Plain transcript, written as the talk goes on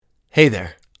Hey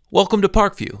there, welcome to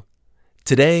Parkview.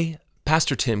 Today,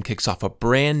 Pastor Tim kicks off a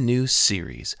brand new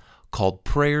series called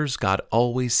Prayers God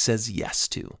Always Says Yes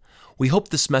To. We hope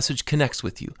this message connects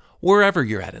with you wherever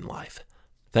you're at in life.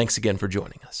 Thanks again for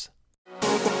joining us.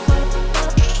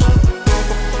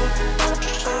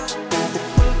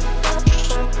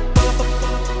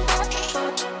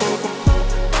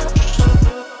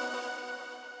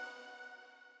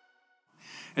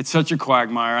 It's such a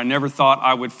quagmire. I never thought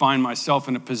I would find myself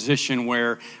in a position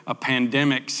where a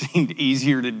pandemic seemed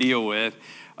easier to deal with,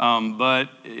 but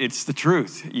it's the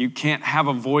truth. You can't have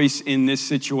a voice in this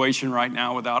situation right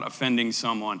now without offending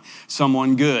someone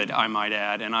good, I might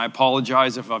add, and I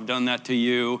apologize if I've done that to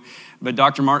you. But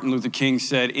Dr. Martin Luther King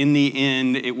said, in the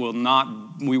end, we will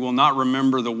not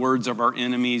remember the words of our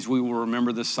enemies, we will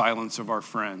remember the silence of our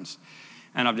friends.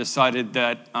 And I've decided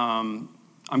that I'm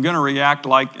going to react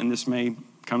like, and this may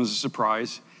come as a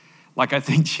surprise, like I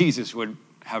think Jesus would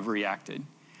have reacted.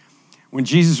 When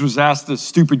Jesus was asked the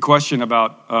stupid question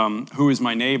about who is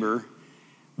my neighbor,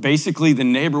 basically the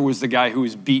neighbor was the guy who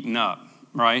was beaten up,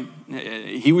 right?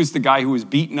 He was the guy who was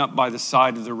beaten up by the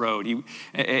side of the road. The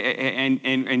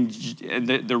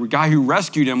guy who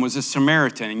rescued him was a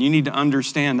Samaritan. And you need to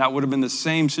understand that would have been the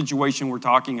same situation we're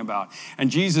talking about. And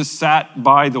Jesus sat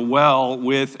by the well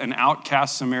with an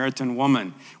outcast Samaritan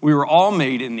woman. We were all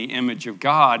made in the image of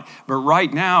God, but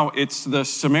right now it's the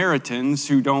Samaritans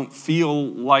who don't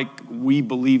feel like we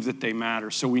believe that they matter,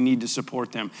 so we need to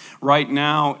support them. Right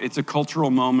now, it's a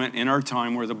cultural moment in our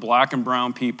time where the black and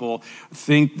brown people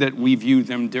think that we view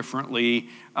them differently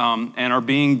and are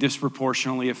being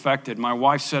disproportionately affected. My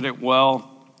wife said it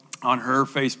well on her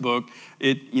Facebook.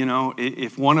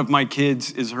 If one of my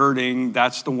kids is hurting,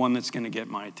 that's the one that's going to get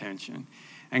my attention.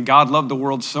 And God loved the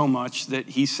world so much that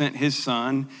he sent his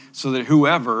son so that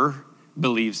whoever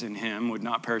believes in him would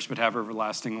not perish but have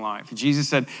everlasting life. Jesus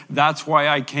said, that's why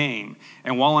I came.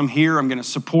 And while I'm here, I'm going to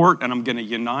support and I'm going to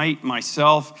unite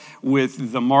myself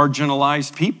with the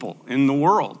marginalized people in the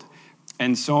world.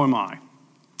 And so am I.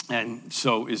 And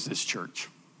so is this church.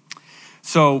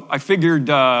 So I figured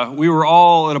we were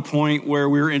all at a point where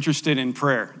we were interested in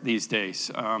prayer these days.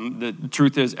 The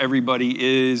truth is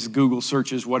everybody is, Google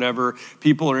searches, whatever.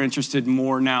 People are interested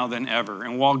more now than ever.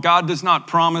 And while God does not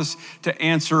promise to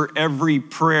answer every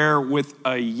prayer with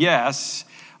a yes,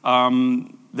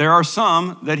 there are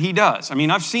some that he does. I mean,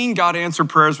 I've seen God answer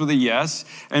prayers with a yes,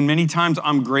 and many times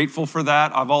I'm grateful for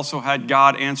that. I've also had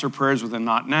God answer prayers with a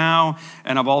not now,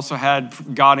 and I've also had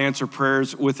God answer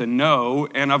prayers with a no,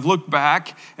 and I've looked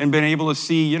back and been able to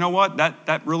see, you know what,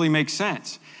 that really makes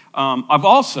sense. I've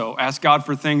also asked God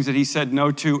for things that he said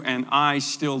no to, and I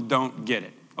still don't get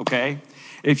it, okay?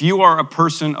 If you are a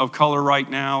person of color right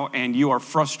now and you are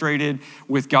frustrated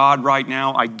with God right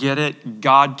now, I get it.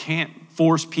 God can't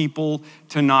force people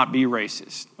to not be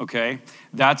racist, okay?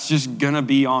 That's just gonna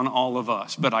be on all of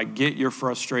us, but I get your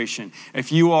frustration.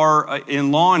 If you are in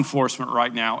law enforcement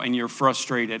right now and you're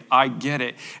frustrated, I get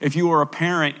it. If you are a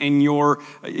parent and you're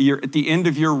at the end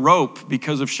of your rope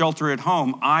because of shelter at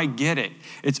home, I get it.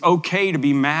 It's okay to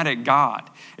be mad at God.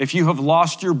 If you have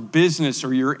lost your business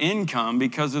or your income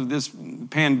because of this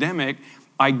pandemic,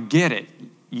 I get it.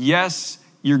 Yes,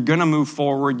 you're going to move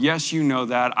forward. Yes, you know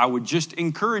that. I would just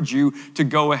encourage you to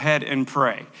go ahead and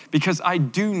pray because I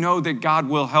do know that God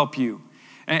will help you.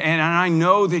 And I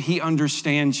know that he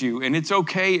understands you. And it's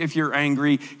okay if you're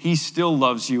angry. He still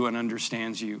loves you and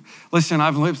understands you. Listen,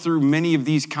 I've lived through many of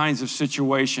these kinds of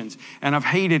situations, and I've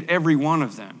hated every one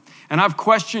of them. And I've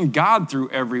questioned God through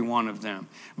every one of them.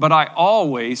 But I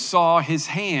always saw his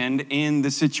hand in the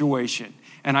situation.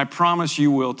 And I promise you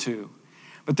will too.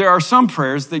 But there are some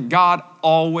prayers that God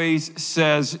always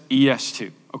says yes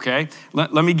to, okay?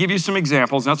 Let me give you some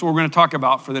examples. That's what we're going to talk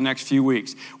about for the next few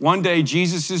weeks. One day,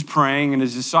 Jesus is praying, and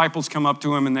his disciples come up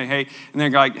to him, and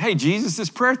they're like, hey, Jesus, this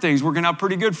prayer thing's working out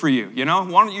pretty good for you. You know,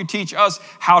 why don't you teach us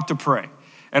how to pray?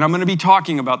 And I'm going to be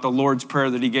talking about the Lord's Prayer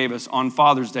that he gave us on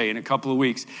Father's Day in a couple of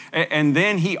weeks. And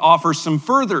then he offers some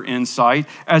further insight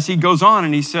as he goes on,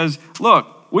 and he says,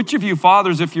 look, which of you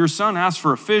fathers, if your son asks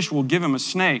for a fish, will give him a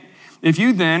snake? If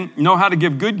you then know how to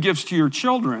give good gifts to your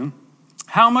children,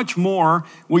 how much more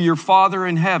will your Father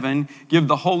in heaven give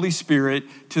the Holy Spirit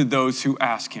to those who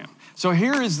ask him? So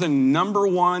here is the number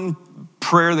one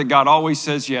prayer that God always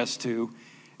says yes to.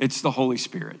 It's the Holy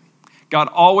Spirit. God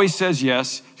always says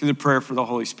yes to the prayer for the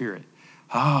Holy Spirit.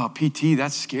 Oh, PT,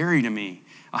 that's scary to me.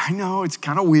 I know, it's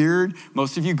kind of weird.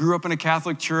 Most of you grew up in a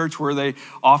Catholic church where they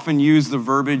often use the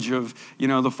verbiage of,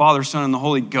 the Father, Son, and the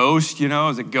Holy Ghost,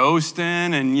 as a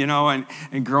ghosting.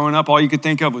 And growing up, all you could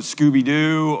think of was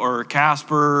Scooby-Doo or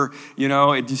Casper.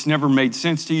 It just never made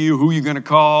sense to you. Who are you going to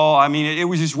call? I mean, it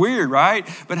was just weird, right?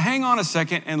 But hang on a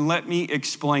second and let me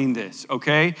explain this,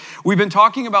 okay? We've been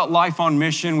talking about life on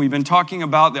mission. We've been talking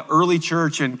about the early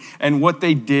church and what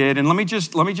they did. And let me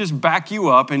just back you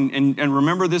up and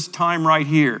remember this time right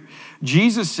here.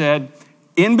 Jesus said,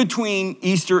 in between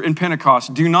Easter and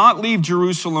Pentecost, do not leave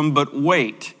Jerusalem, but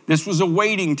wait. This was a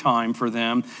waiting time for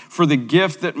them for the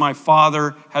gift that my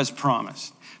Father has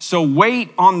promised. So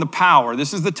wait on the power.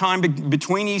 This is the time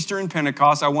between Easter and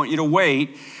Pentecost. I want you to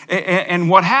wait. And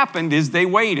what happened is they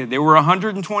waited. There were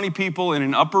 120 people in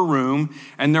an upper room,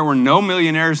 and there were no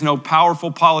millionaires, no powerful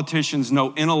politicians,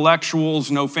 no intellectuals,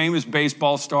 no famous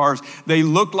baseball stars. They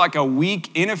looked like a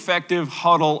weak, ineffective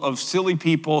huddle of silly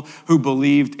people who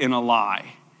believed in a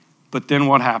lie. But then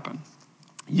what happened?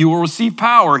 You will receive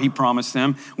power, he promised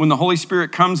them, when the Holy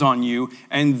Spirit comes on you,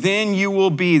 and then you will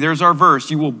be, there's our verse,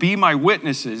 you will be my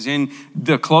witnesses in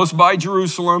the close by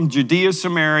Jerusalem, Judea,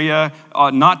 Samaria,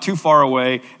 not too far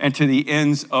away, and to the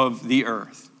ends of the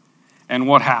earth. And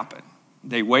what happened?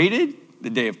 They waited, the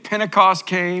day of Pentecost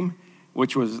came,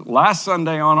 which was last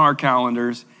Sunday on our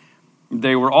calendars.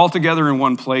 They were all together in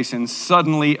one place, and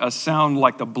suddenly a sound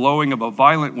like the blowing of a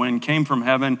violent wind came from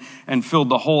heaven and filled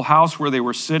the whole house where they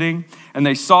were sitting. And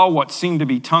they saw what seemed to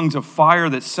be tongues of fire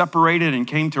that separated and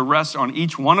came to rest on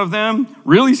each one of them.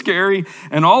 Really scary.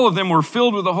 And all of them were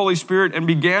filled with the Holy Spirit and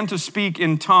began to speak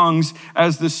in tongues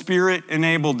as the Spirit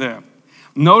enabled them.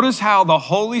 Notice how the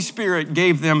Holy Spirit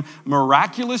gave them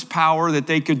miraculous power that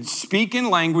they could speak in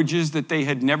languages that they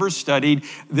had never studied,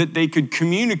 that they could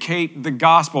communicate the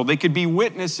gospel. They could be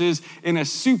witnesses in a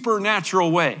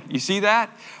supernatural way. You see that?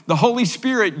 The Holy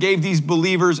Spirit gave these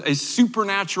believers a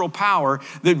supernatural power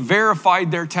that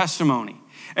verified their testimony.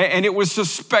 And it was a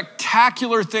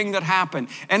spectacular thing that happened.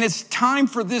 And it's time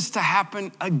for this to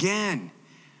happen again.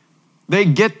 They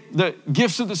get the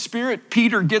gifts of the Spirit.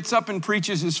 Peter gets up and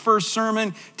preaches his first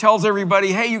sermon, tells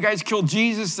everybody, hey, you guys killed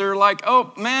Jesus. They're like,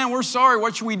 oh, man, we're sorry.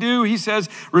 What should we do? He says,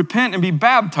 repent and be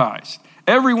baptized,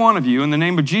 every one of you, in the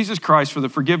name of Jesus Christ for the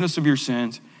forgiveness of your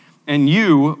sins, and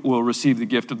you will receive the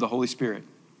gift of the Holy Spirit.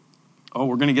 Oh,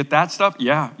 we're going to get that stuff?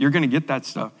 Yeah, you're going to get that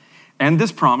stuff. And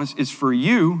this promise is for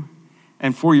you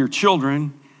and for your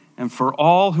children and for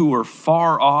all who are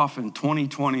far off in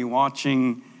 2020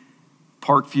 watching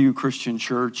Parkview Christian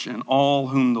Church, and all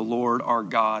whom the Lord our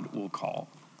God will call.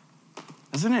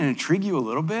 Doesn't it intrigue you a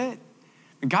little bit?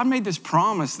 God made this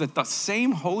promise that the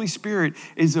same Holy Spirit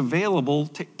is available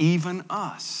to even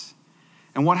us.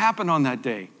 And what happened on that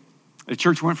day? The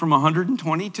church went from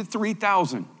 120 to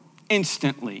 3,000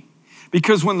 instantly.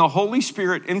 Because when the Holy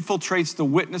Spirit infiltrates the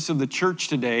witness of the church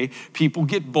today, people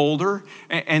get bolder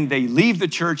and they leave the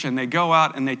church and they go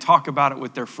out and they talk about it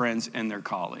with their friends and their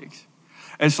colleagues.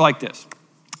 It's like this.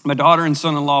 My daughter and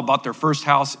son-in-law bought their first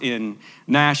house in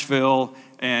Nashville,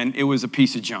 and it was a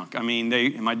piece of junk. I mean,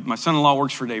 my son-in-law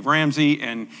works for Dave Ramsey,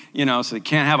 and, so they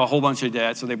can't have a whole bunch of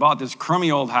debt. So they bought this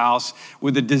crummy old house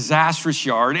with a disastrous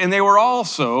yard, and they were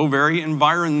also very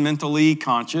environmentally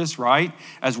conscious, right,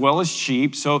 as well as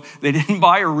cheap. So they didn't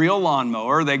buy a real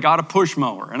lawnmower. They got a push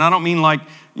mower. And I don't mean like,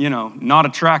 not a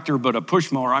tractor, but a push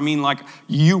mower. I mean, like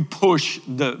you push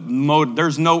the motor.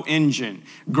 There's no engine.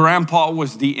 Grandpa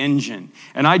was the engine.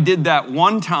 And I did that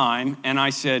one time, and I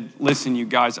said, listen, you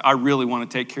guys, I really want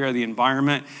to take care of the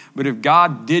environment. But if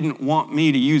God didn't want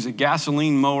me to use a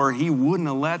gasoline mower, he wouldn't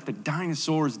have let the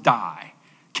dinosaurs die.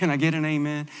 Can I get an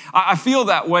amen? I feel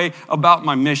that way about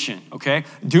my mission, okay?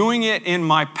 Doing it in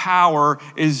my power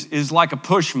is like a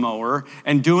push mower,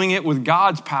 and doing it with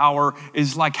God's power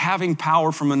is like having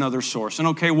power from another source. And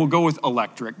okay, we'll go with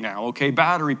electric now, okay?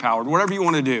 Battery powered, whatever you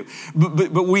want to do.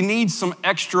 But we need some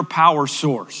extra power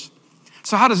source.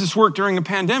 So how does this work during a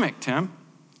pandemic, Tim?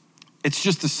 It's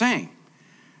just the same.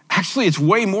 Actually, it's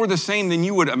way more the same than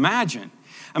you would imagine.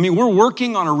 I mean, we're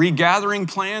working on a regathering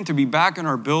plan to be back in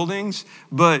our buildings,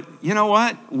 but you know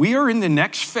what? We are in the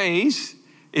next phase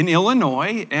in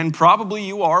Illinois, and probably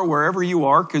you are wherever you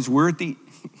are, because we're at the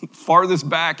farthest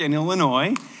back in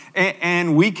Illinois,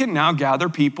 and we can now gather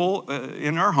people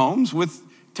in our homes with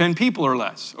 10 people or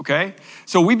less, okay?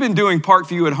 So we've been doing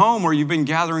Parkview at home, where you've been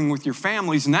gathering with your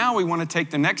families. Now we want to take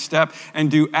the next step and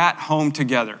do at home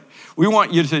together. We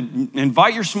want you to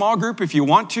invite your small group if you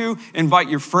want to, invite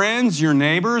your friends, your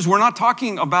neighbors. We're not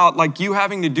talking about like you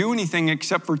having to do anything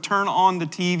except for turn on the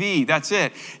TV. That's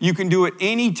it. You can do it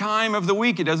any time of the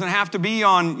week. It doesn't have to be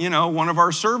on, one of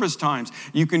our service times.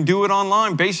 You can do it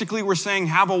online. Basically, we're saying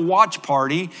have a watch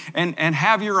party and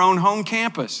have your own home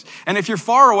campus. And if you're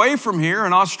far away from here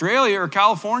in Australia or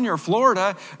California or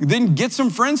Florida, then get some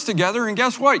friends together and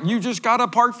guess what? You just got a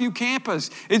Parkview campus.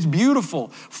 It's beautiful.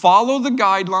 Follow the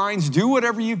guidelines. Do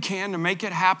whatever you can to make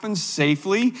it happen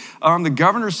safely. The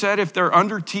governor said if they're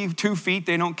under 2 feet,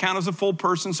 they don't count as a full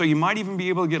person. So you might even be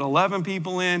able to get 11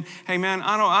 people in. Hey man,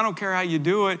 I don't care how you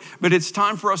do it, but it's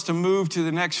time for us to move to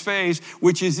the next phase,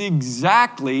 which is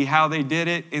exactly how they did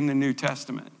it in the New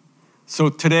Testament. So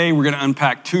today we're going to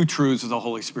unpack 2 truths of the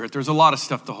Holy Spirit. There's a lot of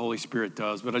stuff the Holy Spirit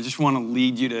does, but I just want to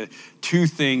lead you to 2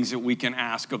 things that we can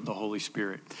ask of the Holy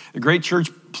Spirit. The great church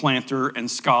planter and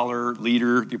scholar,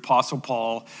 leader, the Apostle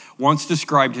Paul, once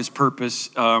described his purpose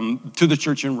to the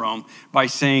church in Rome by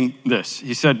saying this.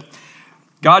 He said,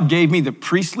 God gave me the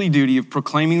priestly duty of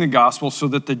proclaiming the gospel so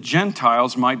that the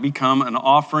Gentiles might become an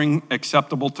offering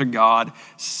acceptable to God,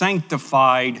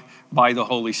 sanctified by the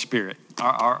Holy Spirit.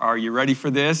 Are you ready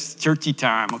for this? Churchy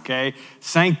time, okay?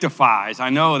 Sanctifies. I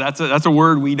know that's a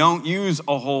word we don't use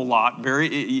a whole lot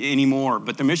anymore.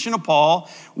 But the mission of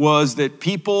Paul was that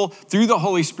people, through the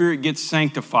Holy Spirit, get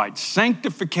sanctified.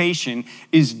 Sanctification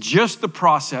is just the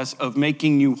process of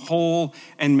making you whole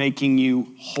and making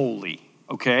you holy.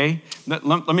 Okay?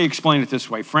 Let me explain it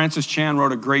this way. Francis Chan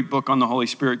wrote a great book on the Holy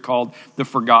Spirit called The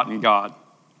Forgotten God.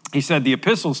 He said, the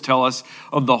epistles tell us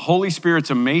of the Holy Spirit's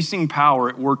amazing power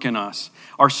at work in us,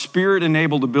 our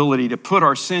spirit-enabled ability to put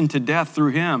our sin to death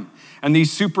through him, and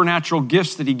these supernatural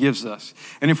gifts that he gives us.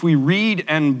 And if we read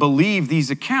and believe these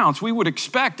accounts, we would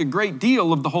expect a great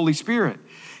deal of the Holy Spirit.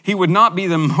 He would not be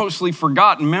the mostly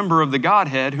forgotten member of the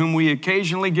Godhead whom we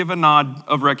occasionally give a nod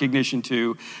of recognition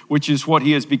to, which is what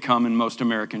he has become in most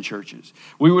American churches.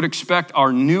 We would expect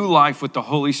our new life with the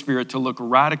Holy Spirit to look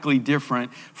radically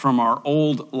different from our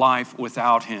old life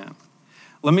without him.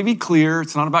 Let me be clear,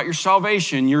 it's not about your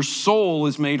salvation. Your soul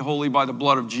is made holy by the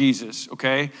blood of Jesus,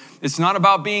 okay? It's not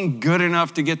about being good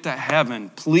enough to get to heaven.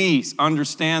 Please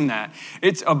understand that.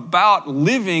 It's about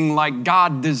living like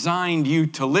God designed you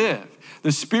to live.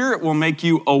 The Spirit will make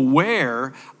you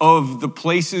aware of the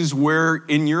places where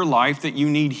in your life that you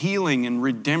need healing and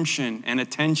redemption and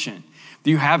attention. Do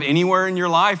you have anywhere in your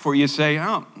life where you say,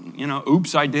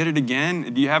 oops, I did it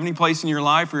again? Do you have any place in your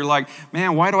life where you're like,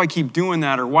 man, why do I keep doing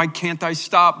that? Or why can't I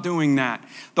stop doing that?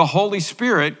 The Holy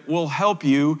Spirit will help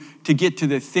you to get to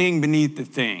the thing beneath the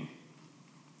thing.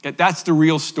 That's the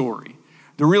real story.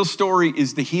 The real story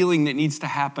is the healing that needs to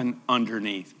happen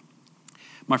underneath.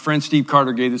 My friend Steve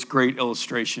Carter gave this great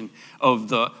illustration of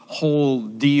the whole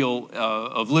deal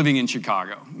of living in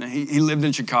Chicago. He lived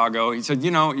in Chicago. He said,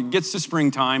 it gets to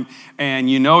springtime, and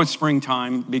it's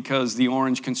springtime because the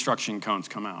orange construction cones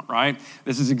come out, right?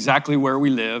 This is exactly where we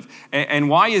live. And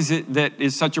why is it that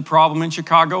is such a problem in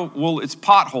Chicago? Well, it's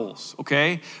potholes,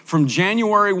 okay? From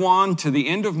January 1 to the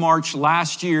end of March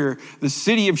last year, the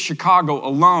city of Chicago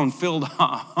alone filled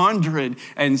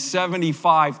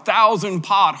 175,000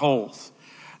 potholes.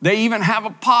 They even have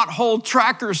a pothole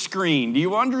tracker screen. Do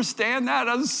you understand that?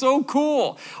 That is so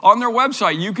cool. On their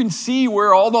website, you can see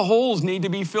where all the holes need to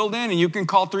be filled in, and you can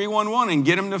call 311 and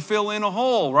get them to fill in a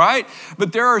hole, right?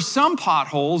 But there are some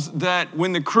potholes that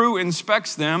when the crew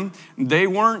inspects them, they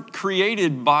weren't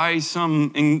created by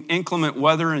some inclement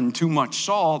weather and too much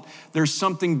salt. There's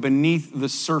something beneath the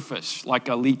surface, like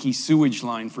a leaky sewage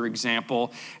line, for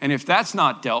example. And if that's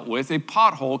not dealt with, a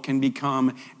pothole can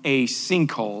become a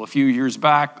sinkhole. A few years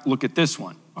back, look at this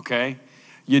one, okay?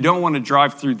 You don't want to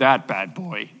drive through that bad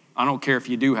boy. I don't care if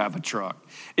you do have a truck.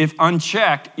 If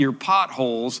unchecked, your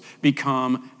potholes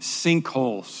become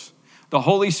sinkholes. The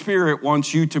Holy Spirit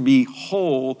wants you to be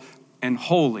whole and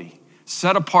holy,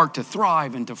 set apart to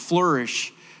thrive and to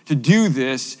flourish. To do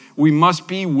this, we must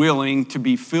be willing to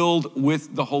be filled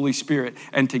with the Holy Spirit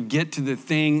and to get to the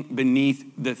thing beneath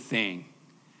the thing.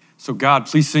 So God,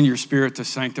 please send your Spirit to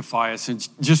sanctify us. And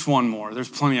just one more. There's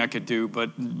plenty I could do, but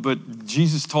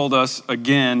Jesus told us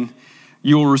again,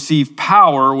 you will receive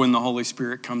power when the Holy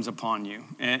Spirit comes upon you.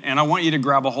 And I want you to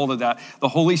grab a hold of that. The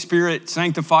Holy Spirit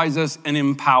sanctifies us and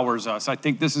empowers us. I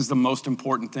think this is the most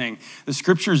important thing. The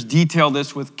scriptures detail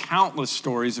this with countless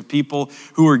stories of people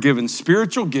who were given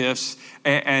spiritual gifts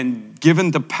and given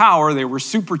the power. They were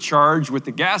supercharged with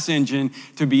the gas engine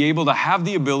to be able to have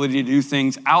the ability to do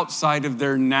things outside of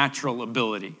their natural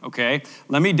ability, okay?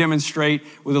 Let me demonstrate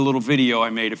with a little video I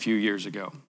made a few years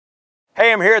ago.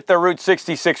 Hey, I'm here at the Route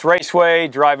 66 Raceway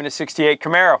driving a 68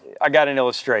 Camaro. I got an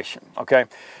illustration, okay?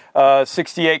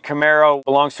 68 Camaro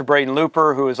belongs to Braden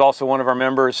Looper, who is also one of our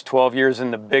members, 12 years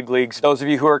in the big leagues. Those of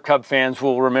you who are Cub fans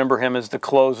will remember him as the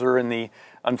closer in the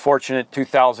unfortunate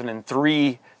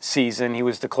 2003 season. He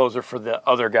was the closer for the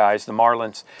other guys, the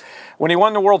Marlins. When he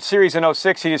won the World Series in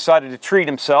 06, he decided to treat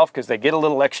himself because they get a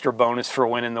little extra bonus for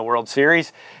winning the World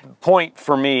Series. Point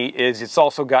for me is it's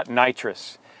also got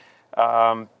nitrous.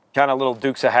 Kind of little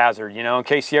Dukes of Hazzard, you know, in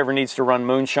case he ever needs to run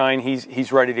moonshine,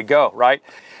 he's ready to go, right?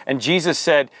 And Jesus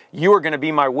said, you are going to be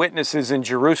my witnesses in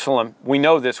Jerusalem. We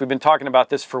know this. We've been talking about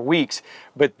this for weeks.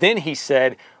 But then he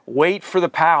said, wait for the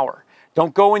power.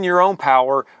 Don't go in your own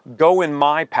power. Go in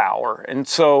my power. And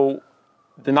so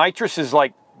the nitrous is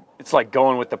like, it's like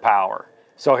going with the power.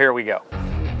 So here we go.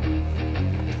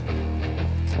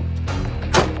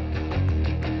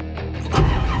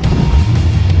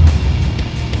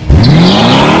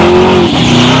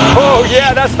 Oh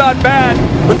yeah, that's not bad,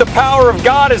 but the power of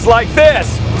God is like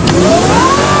this.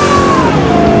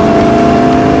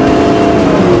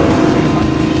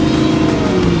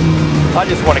 I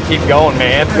just want to keep going,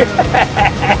 man.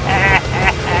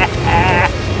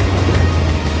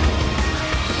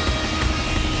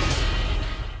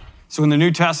 So in the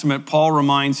New Testament, Paul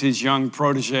reminds his young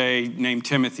protege named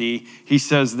Timothy, he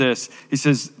says this, he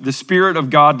says, the Spirit of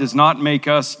God does not make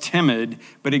us timid,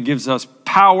 but it gives us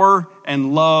power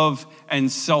and love and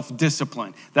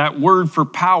self-discipline. That word for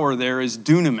power there is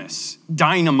dunamis,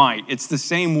 dynamite. It's the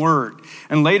same word.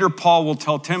 And later Paul will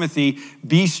tell Timothy,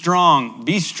 be strong,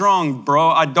 bro.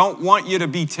 I don't want you to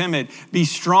be timid. Be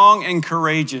strong and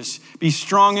courageous. Be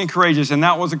strong and courageous. And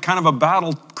that was a kind of a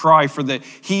battle cry for the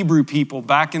Hebrew people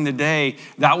back in the day.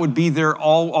 That would be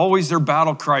always their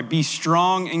battle cry. Be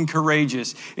strong and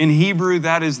courageous. In Hebrew,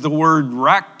 that is the word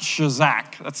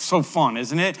rakshazak. That's so fun,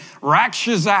 isn't it?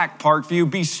 Rakshazak,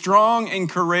 Parkview. Be strong and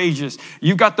courageous.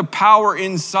 You've got the power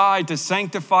inside to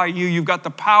sanctify you. You've got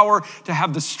the power to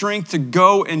have the strength to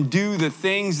go and do the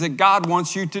things that God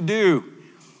wants you to do.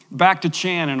 Back to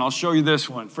Chan, and I'll show you this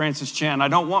one. Francis Chan. I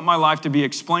don't want my life to be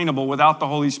explainable without the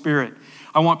Holy Spirit.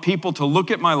 I want people to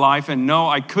look at my life and know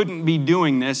I couldn't be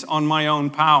doing this on my own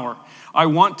power. I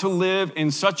want to live in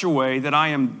such a way that I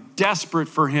am desperate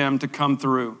for him to come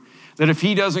through. That if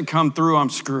he doesn't come through,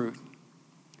 I'm screwed.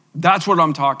 That's what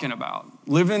I'm talking about.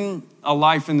 Living a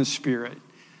life in the Spirit.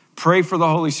 Pray for the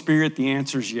Holy Spirit. The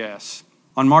answer is yes.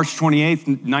 On March 28th,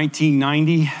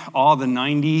 1990, all the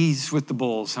 90s with the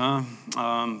Bulls,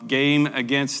 game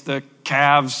against the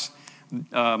Cavs,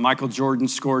 Michael Jordan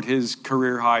scored his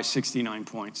career high 69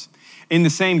 points. In the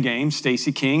same game,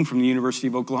 Stacey King from the University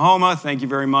of Oklahoma, thank you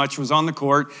very much, was on the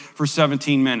court for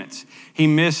 17 minutes. He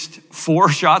missed 4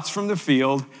 shots from the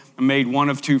field and made 1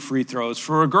 of 2 free throws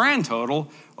for a grand total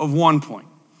of 1 point.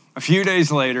 A few days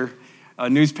later, a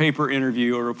newspaper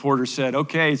interview, a reporter said,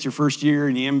 okay, it's your first year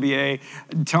in the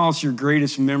NBA. Tell us your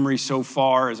greatest memory so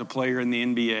far as a player in the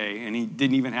NBA. And he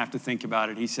didn't even have to think about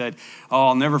it. He said,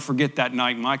 I'll never forget that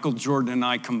night. Michael Jordan and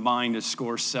I combined to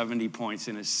score 70 points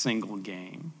in a single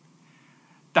game.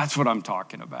 That's what I'm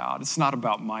talking about. It's not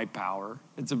about my power.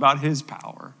 It's about his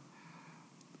power.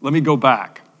 Let me go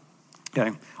back.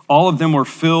 Okay. All of them were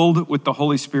filled with the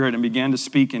Holy Spirit and began to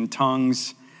speak in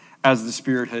tongues as the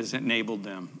Spirit has enabled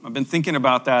them. I've been thinking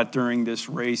about that during this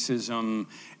racism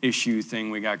issue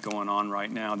thing we got going on right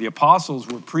now. The apostles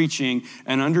were preaching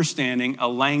and understanding a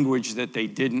language that they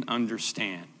didn't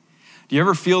understand. Do you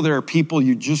ever feel there are people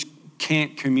you just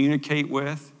can't communicate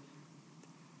with?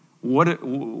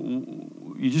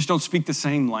 You just don't speak the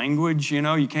same language, you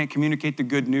know? You can't communicate the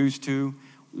good news to.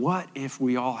 What if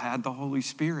we all had the Holy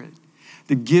Spirit?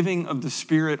 The giving of the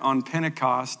Spirit on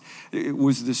Pentecost, it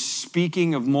was the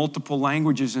speaking of multiple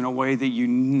languages in a way that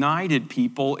united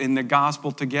people in the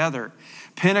gospel together.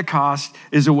 Pentecost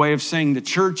is a way of saying the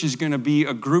church is going to be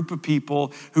a group of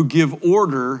people who give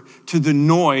order to the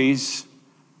noise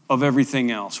of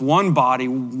everything else. One body,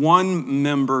 one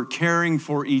member caring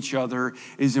for each other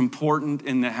is important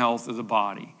in the health of the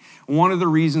body. One of the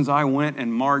reasons I went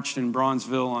and marched in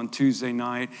Bronzeville on Tuesday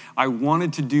night, I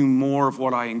wanted to do more of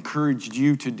what I encouraged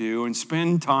you to do and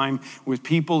spend time with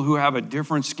people who have a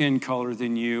different skin color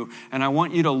than you. And I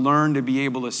want you to learn to be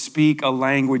able to speak a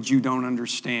language you don't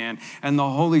understand. And the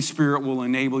Holy Spirit will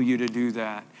enable you to do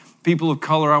that. People of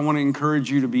color, I want to encourage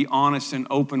you to be honest and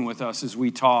open with us as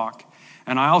we talk.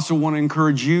 And I also want to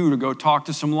encourage you to go talk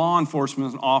to some law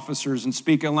enforcement officers and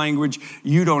speak a language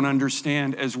you don't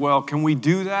understand as well. Can we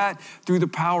do that through the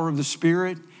power of the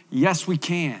Spirit? Yes, we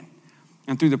can.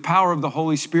 And through the power of the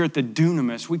Holy Spirit, the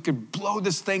dunamis, we could blow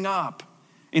this thing up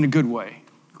in a good way,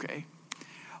 okay?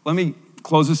 Let me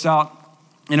close this out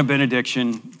in a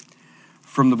benediction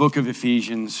from the book of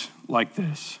Ephesians like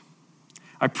this.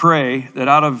 I pray that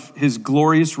out of his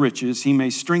glorious riches, he may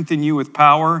strengthen you with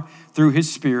power through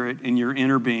his Spirit in your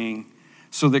inner being,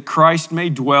 so that Christ may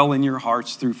dwell in your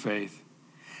hearts through faith.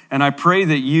 And I pray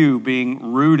that you,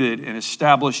 being rooted and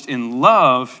established in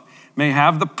love, may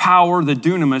have the power, the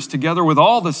dunamis, together with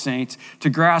all the saints, to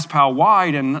grasp how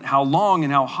wide and how long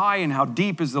and how high and how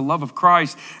deep is the love of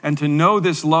Christ, and to know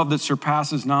this love that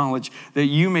surpasses knowledge, that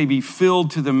you may be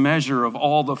filled to the measure of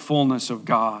all the fullness of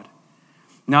God.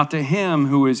 Now to him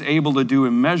who is able to do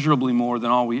immeasurably more than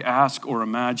all we ask or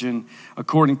imagine,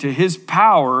 according to his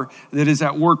power that is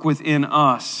at work within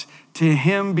us, to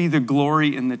him be the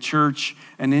glory in the church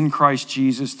and in Christ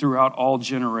Jesus throughout all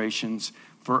generations,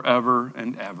 forever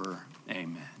and ever.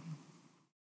 Amen.